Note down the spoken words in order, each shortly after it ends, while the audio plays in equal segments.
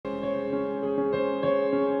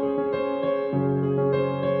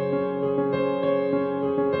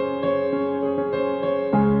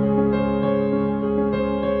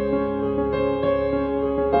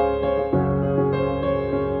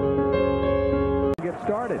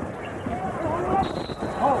started.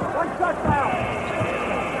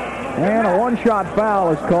 And a one-shot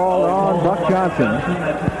foul is called on Buck Johnson.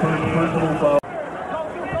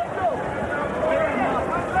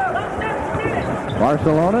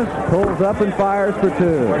 Marciulionis pulls up and fires for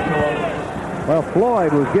two. Well,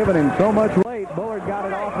 Floyd was giving him so much late. Bullard got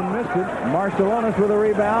it off and missed it. Marciulionis with a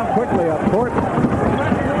rebound, quickly up court.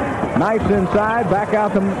 Nice inside, back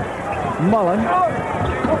out to Mullen.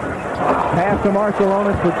 Pass to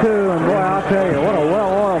Marciulionis for two, and boy, I'll tell you, what a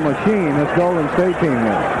well-oiled machine this Golden State team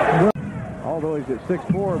is. Although he's at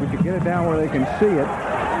 6'4", but you get it down where they can see it.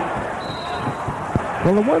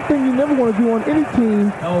 Well, the one thing you never want to do on any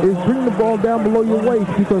team is bring the ball down below your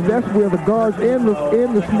waist, because that's where the guards and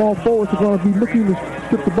the small forwards are going to be looking to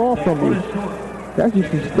strip the ball from you. That's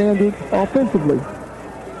just the standard offensively.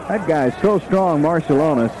 That guy's so strong,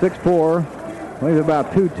 Marciulionis, 6'4", weighs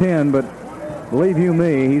about 210, but believe you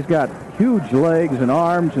me, he's got huge legs and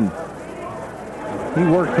arms, and he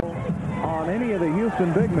works on any of the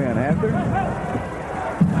Houston big men, have there?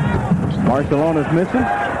 Marciulionis missing.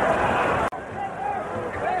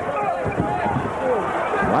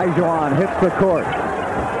 Olajuwon hits the court.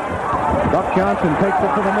 Buck Johnson takes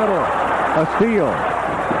it to the middle. A steal.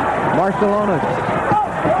 Marciulionis.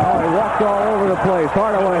 Oh, he walked all over the place.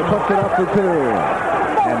 Hardaway puts it up for two.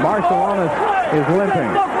 And Marciulionis is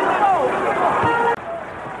limping.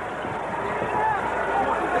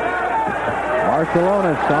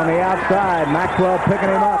 Marciulionis on the outside. Maxwell picking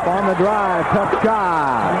him up on the drive. Tough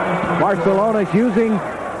shot. Marciulionis using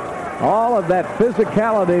all of that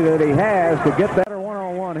physicality that he has to get that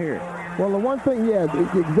one-on-one here. Well, the one thing, yeah,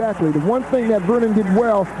 exactly. The one thing that Vernon did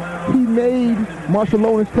well, he made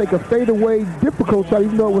Marciulionis take a fadeaway difficult shot,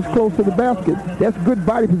 even though it was close to the basket. That's good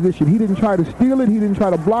body position. He didn't try to steal it. He didn't try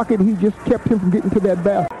to block it. He just kept him from getting to that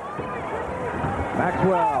basket.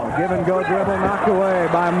 Maxwell, give and go dribble, knocked away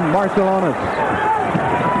by Marciulionis.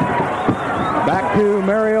 Back to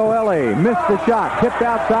Mario Elie. Missed the shot. Tipped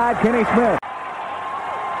outside. Kenny Smith.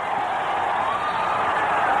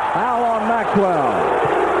 Foul on Maxwell.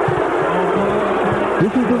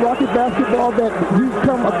 This is the Rocket basketball that you've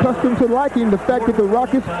come accustomed to liking. The fact that the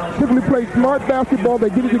Rockets simply play smart basketball. They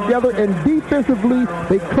get it together, and defensively,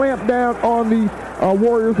 they clamp down on the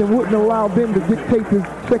Warriors and wouldn't allow them to dictate the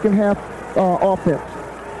second half offense.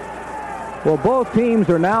 Well, both teams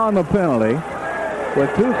are now in the penalty with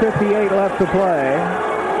 2:58 left to play.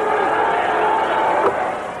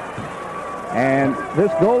 And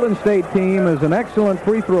this Golden State team is an excellent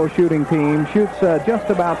free throw shooting team. Shoots just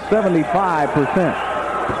about 75%.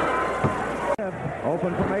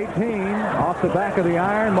 Open from 18. Off the back of the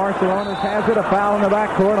iron. Marciulionis has it. A foul in the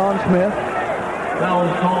backcourt on Smith.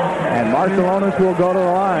 And Marciulionis will go to the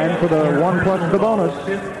line for the 1 plus the bonus.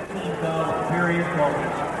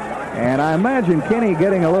 And I imagine Kenny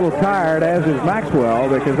getting a little tired, as is Maxwell,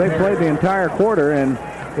 because they played the entire quarter, and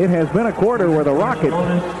it has been a quarter where the Rockets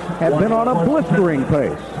have been on a blistering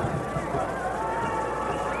pace.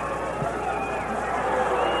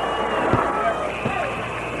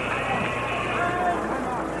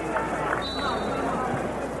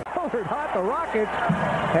 Hot. The Rockets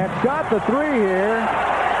have shot the three here.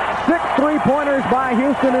 6 3-pointers by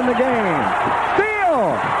Houston in the game.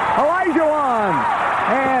 Steal! Olajuwon!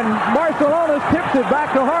 And Marciulionis tips it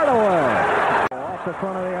back to Hardaway. Off the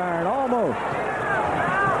front of the iron, almost.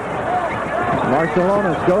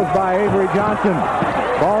 Marciulionis goes by Avery Johnson.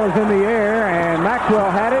 Ball is in the air, and Maxwell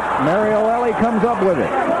had it. Mario Elie comes up with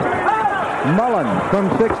it. Mullen from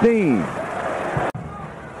 16.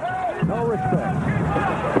 No respect.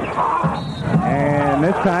 And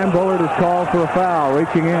this time Bullard is called for a foul,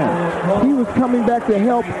 reaching in. He was coming back to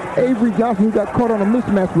help Avery Johnson, who got caught on a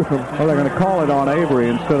mismatch with him. Well, they're going to call it on Avery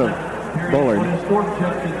instead of Bullard.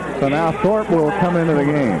 So now Thorpe will come into the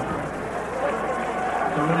game.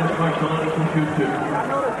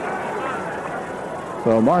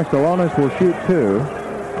 So Marciulionis will shoot two.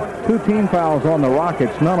 2 team fouls on the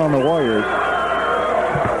Rockets, none on the Warriors.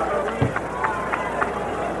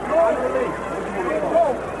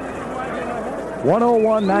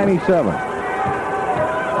 (101-97).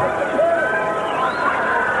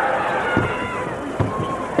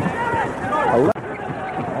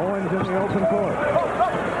 Owens in the open court.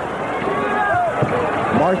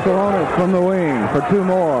 Marciulionis from the wing for 2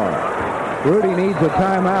 more. Rudy needs a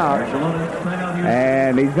timeout,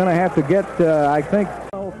 and he's going to have to get, I think,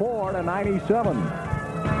 104-97.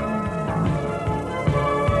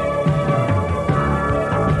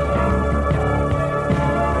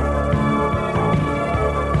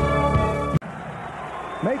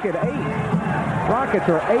 Make it 8. Rockets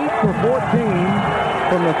are 8 for 14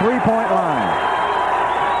 from the 3-point line.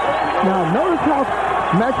 Now notice how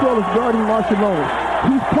Maxwell is guarding Marciulionis.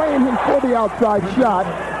 He's playing him for the outside shot.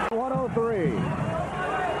 103.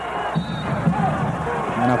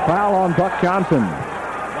 And a foul on Buck Johnson.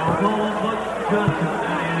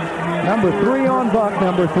 Number 3 on Buck,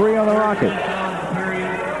 number 3 on the Rockets.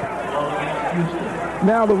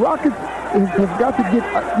 Now the Rockets have got to get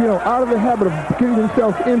out of the habit of getting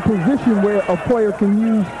themselves in position where a player can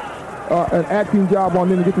use an acting job on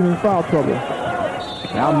them to get them in foul trouble.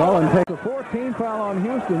 Now Mullen takes a 14 foul on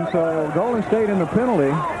Houston, so Golden State in the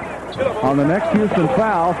penalty on the next Houston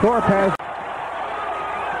foul. Thorpe has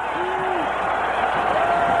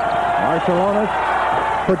Marciulionis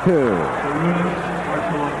for 2.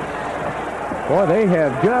 Boy, they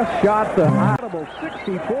have just shot the incredible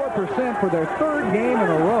 64% for their 3rd game in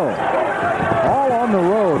a row. All on the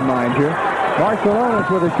road, mind you. Marciulionis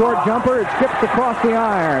with a short jumper. It skips across the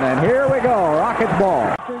iron, and here we go. Rockets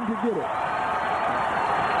ball.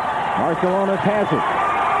 Marciulionis has it.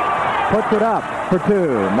 Puts it up for 2.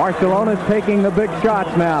 Marciulionis taking the big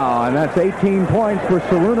shots now, and that's 18 points for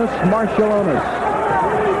Sarunas. Marciulionis.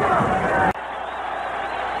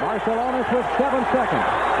 Marciulionis with 7 seconds.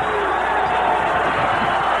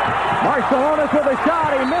 Marciulionis with a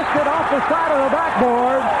shot. He missed it off the side of the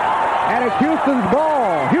backboard. And it's Houston's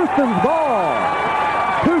ball. Houston's ball.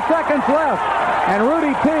 2 seconds left. And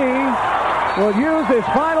Rudy T will use his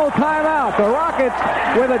final timeout. The Rockets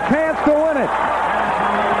with a chance to win it.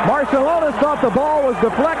 Marciulionis thought the ball was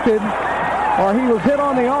deflected or he was hit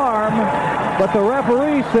on the arm, but the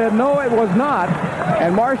referee said no, it was not.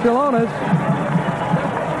 And Marciulionis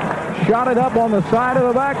shot it up on the side of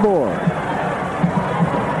the backboard.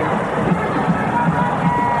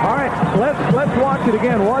 All right, let's watch it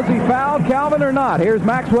again. Was he fouled, Calvin, or not? Here's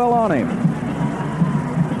Maxwell on him.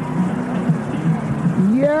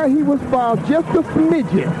 Yeah, he was fouled just a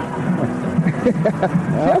smidgen.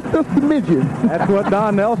 Just a smidgen. That's what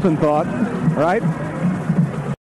Don Nelson thought, right?